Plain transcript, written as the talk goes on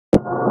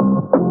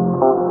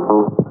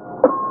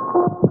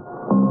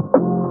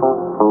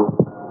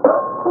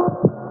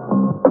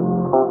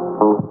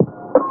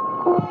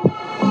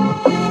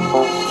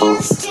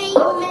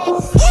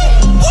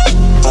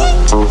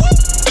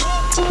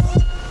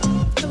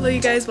Hello you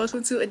guys,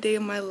 welcome to a day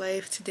in my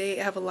life. Today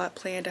I have a lot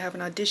planned. I have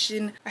an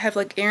audition, I have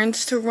like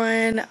errands to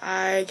run,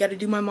 I gotta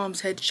do my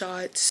mom's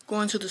headshots,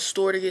 going to the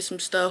store to get some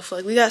stuff.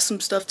 Like we got some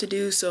stuff to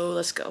do, so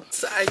let's go.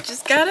 So I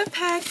just got a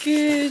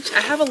package.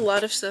 I have a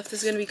lot of stuff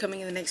that's gonna be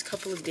coming in the next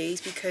couple of days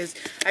because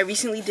I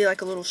recently did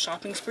like a little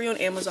shopping spree on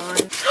Amazon.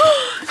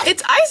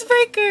 It's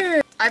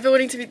Icebreaker! I've been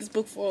wanting to read this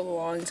book for a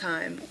long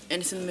time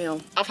and it's in the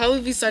mail. I'll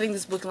probably be starting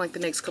this book in like the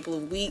next couple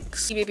of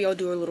weeks. Maybe I'll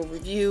do a little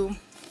review,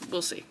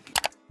 we'll see.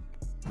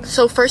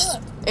 So first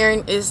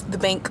errand is the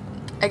bank.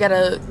 I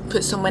gotta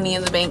put some money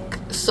in the bank,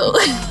 so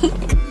I'm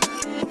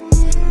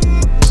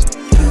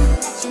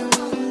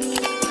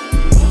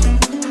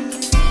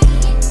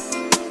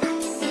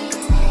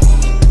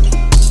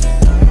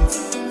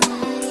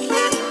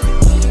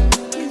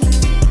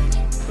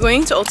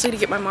going to Ulta to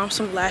get my mom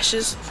some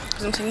lashes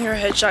because I'm taking her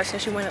headshots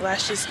and she wanted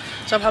lashes,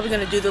 so I'm probably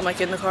gonna do them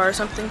like in the car or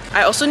something.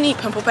 I also need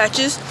pimple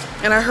patches,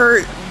 and I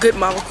heard Good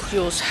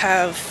Molecules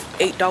have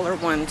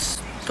 $8 ones.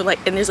 But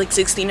like, and there's like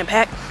 16 a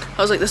pack.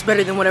 I was like, that's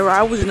better than whatever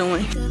I was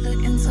doing.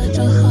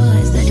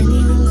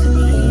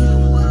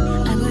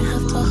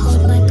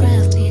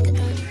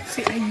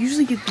 See, I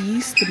usually get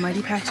these, the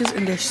Mighty Patches,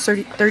 and there's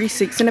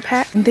 36 in a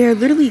pack, and they're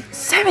literally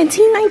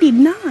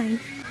 $17.99.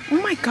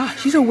 Oh my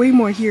gosh, these are way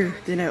more here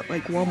than at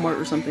like Walmart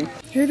or something.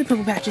 Here are the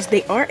pimple patches.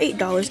 They are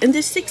 $8 and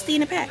there's 60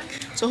 in a pack.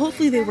 So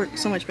hopefully they work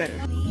so much better.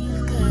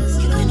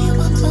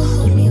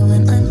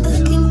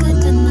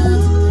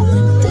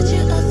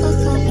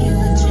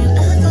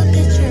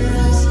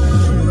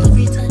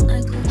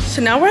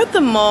 So now we're at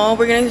the mall.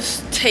 We're gonna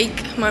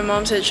take my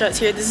mom's headshots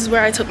here. This is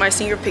where I took my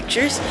senior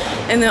pictures.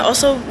 And then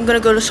also I'm gonna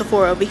go to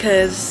Sephora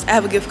because I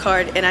have a gift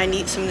card and I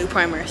need some new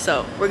primer.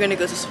 So we're gonna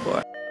go to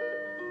Sephora.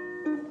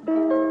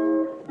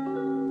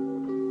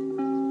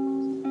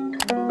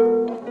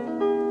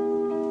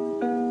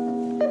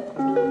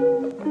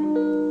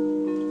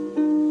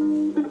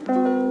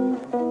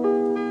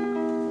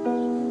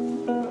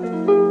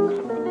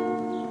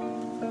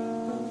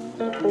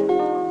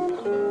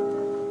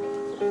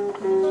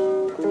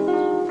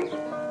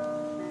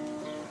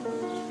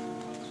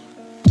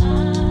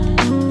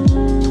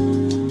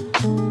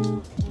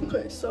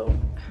 So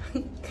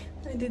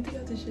I did the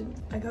audition.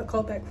 I got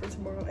called back for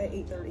tomorrow at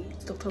 8:30.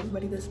 Still told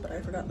everybody this, but I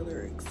forgot the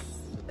lyrics.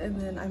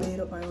 And then I made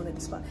up my own at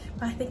the spot.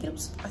 But I think it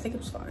was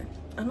fine.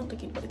 I don't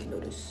think anybody can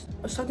notice.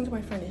 I was talking to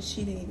my friend and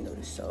she didn't even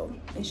notice, so,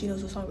 and she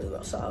knows the song really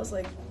well. So I was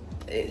like,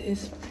 it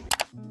is fine.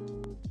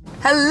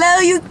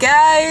 Hello you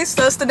guys,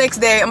 so it's the next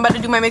day. I'm about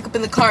to do my makeup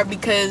in the car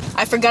because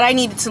I forgot I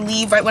needed to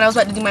leave. Right when I was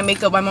about to do my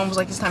makeup, my mom was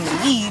like, it's time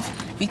to leave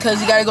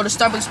because you gotta go to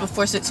Starbucks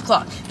before 6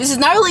 o'clock. This is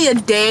not really a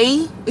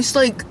day, it's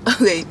like,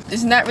 okay, this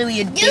is not really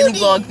a daily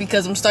vlog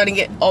because I'm starting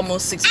at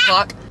almost 6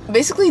 o'clock.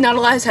 Basically not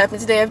a lot has happened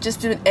today. I've just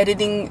been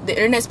editing. The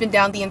internet's been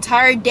down the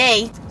entire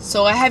day,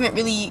 so I haven't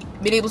really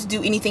been able to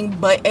do anything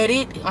but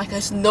edit. Like there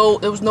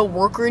was no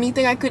work or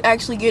anything I could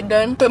actually get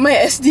done. But my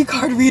SD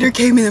card reader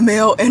came in the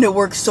mail and it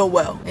works so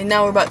well. And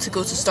now we're about to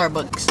go to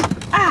Starbucks.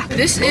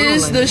 This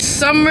is the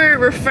summer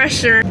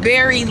refresher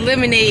berry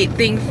lemonade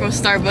thing from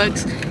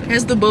Starbucks. It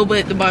has the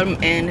boba at the bottom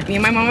and me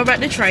and my mom are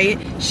about to try it.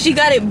 She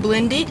got it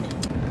blended.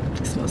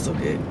 It smells so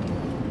good.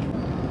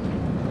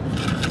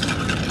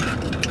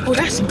 Oh,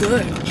 that's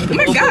good. Oh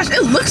my gosh,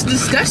 it looks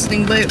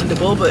disgusting, but the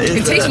boba is,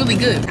 it tastes really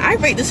good. I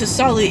rate this a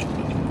solid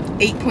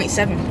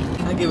 8.7.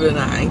 I give it a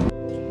 9.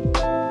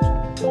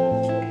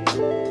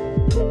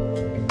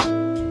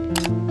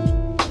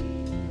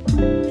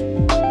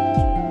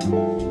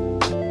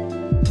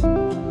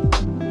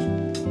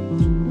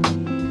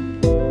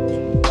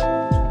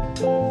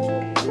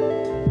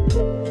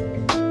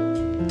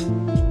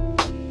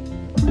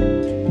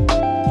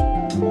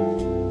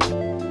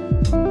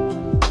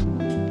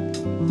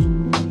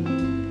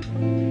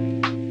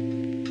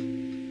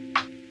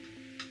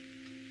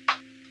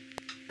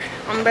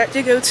 I'm about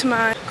to go to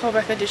my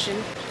callback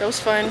audition. That was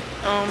fun.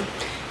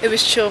 It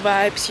was chill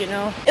vibes, you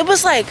know. It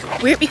was like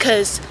weird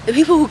because the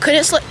people who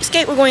couldn't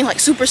skate were going like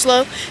super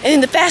slow, and then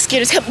the fast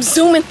skaters kept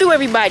zooming through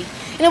everybody.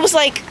 And it was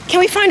like,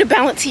 can we find a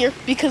balance here?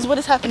 Because what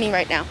is happening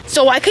right now?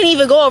 So I couldn't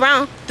even go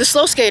around the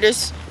slow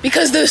skaters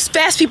because the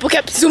fast people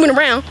kept zooming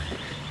around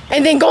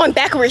and then going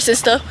backwards and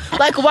stuff.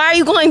 Like, why are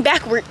you going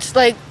backwards?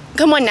 Like,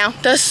 come on now.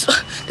 There's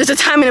a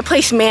time and a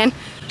place, man.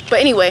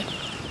 But anyway,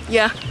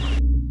 yeah.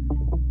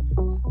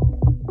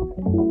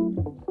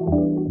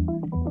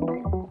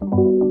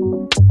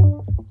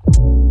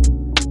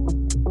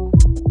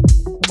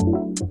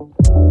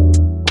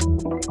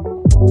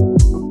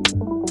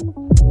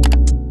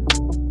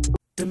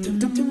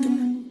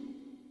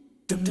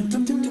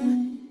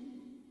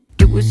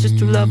 It was just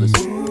two lovers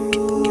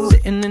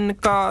sitting in the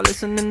car,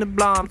 listening to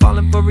Blonde,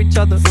 falling for each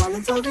other,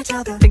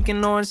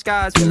 thinking orange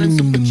skies, feeling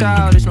super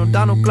childish, no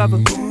Donald Glover.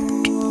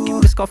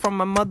 This call from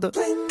my mother.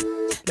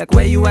 like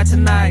where you at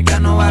tonight,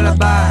 got no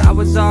alibi. I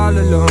was all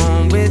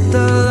alone with the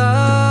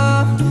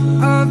love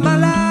of my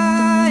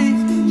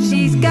life.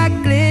 She's got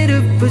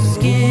glitter for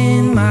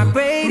skin, my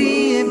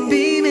radiant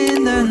beam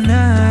in the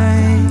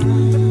night.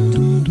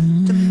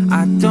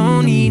 I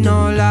don't need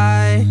no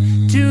light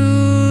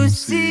to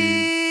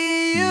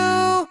see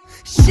you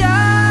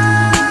shine.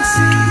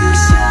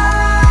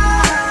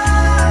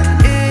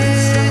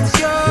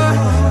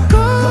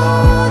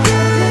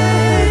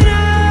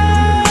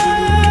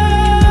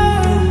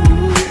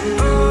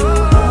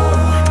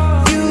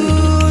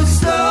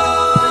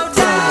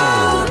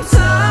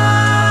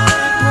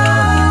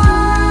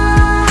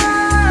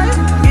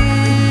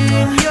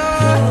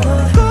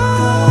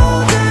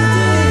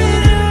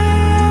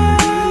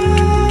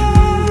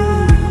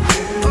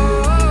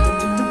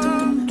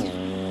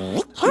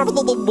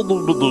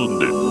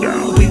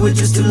 We were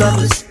just two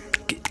lovers,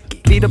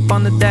 beat up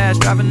on the dash,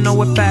 driving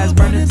nowhere fast,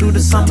 burning through the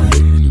summer.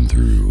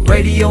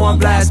 Radio on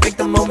blast, make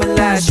the moment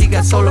last. She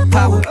got solar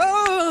power,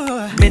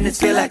 minutes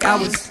feel like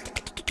hours.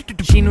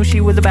 She knew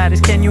she was the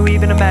baddest. Can you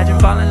even imagine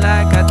falling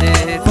like I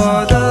did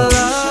for the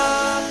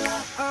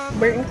love?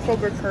 We're in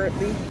Kroger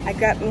currently. I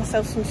got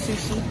myself some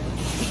sushi,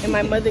 and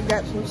my mother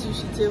got some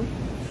sushi too.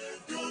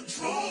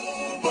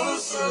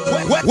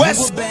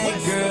 You a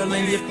bad girl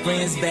and your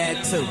friends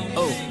bad too.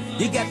 Oh,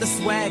 you got the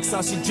swag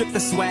sauce, you drip the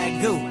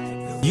swag goo.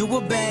 You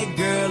a bad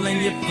girl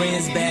and your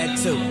friends bad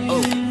too.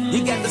 Oh,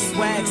 you got the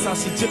swag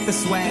sauce, you drip the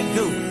swag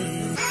goo.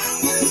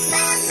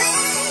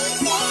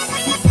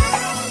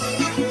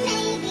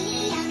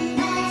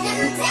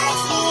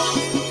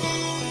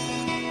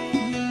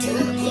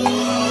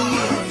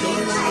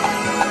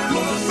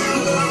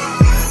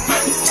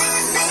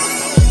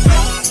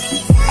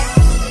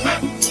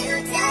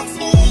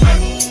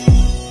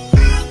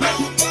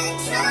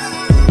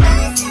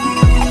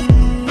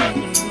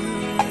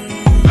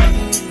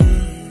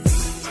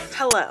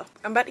 Hello,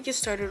 I'm about to get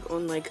started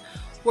on like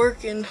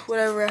work and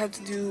whatever I have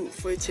to do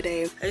for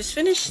today. I just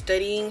finished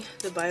studying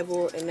the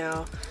Bible and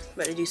now I'm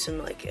about to do some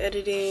like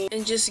editing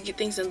and just get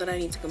things done that I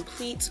need to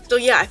complete. So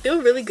yeah, I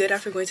feel really good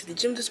after going to the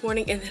gym this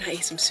morning, and then I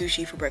ate some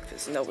sushi for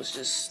breakfast, and that was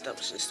just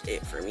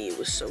it for me. It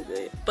was so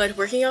good. But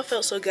working out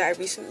felt so good. I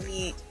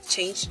recently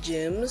changed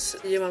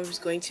gyms. The gym I was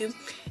going to,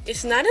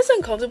 it's not as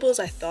uncomfortable as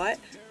I thought.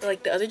 But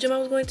like the other gym I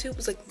was going to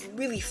was like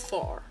really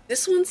far.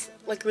 This one's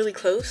like really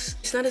close.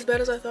 It's not as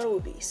bad as I thought it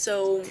would be.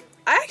 So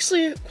I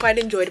actually quite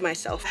enjoyed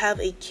myself. I have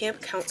a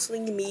camp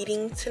counseling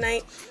meeting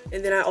tonight,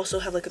 and then I also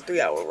have like a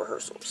 3-hour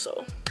rehearsal,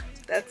 so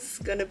that's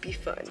gonna be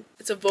fun.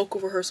 It's a vocal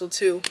rehearsal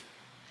too.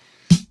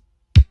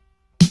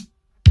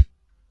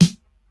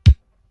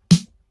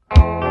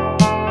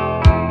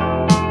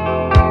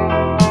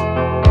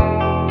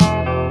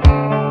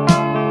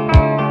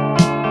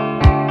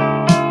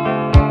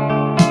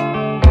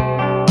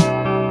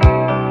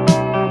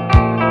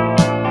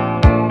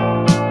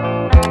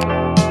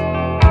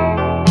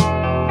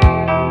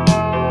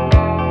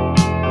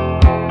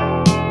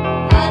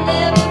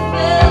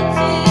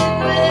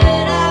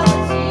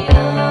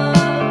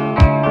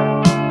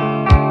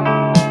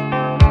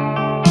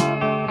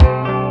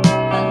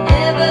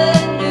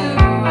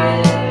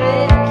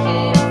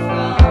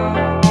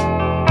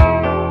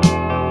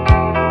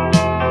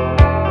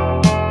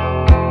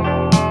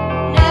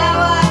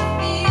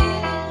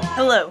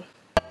 Hello,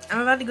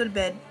 I'm about to go to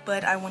bed,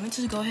 but I wanted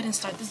to go ahead and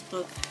start this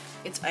book.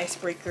 It's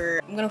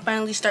Icebreaker. I'm gonna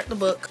finally start the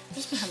book. I've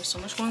just been having so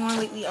much going on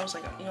lately. I was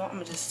like, you know what, I'm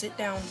gonna just sit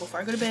down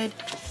before I go to bed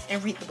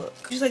and read the book.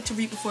 I just like to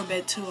read before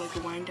bed to like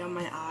wind down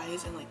my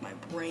eyes and like my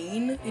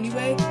brain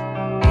anyway. It's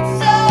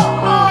so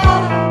hard.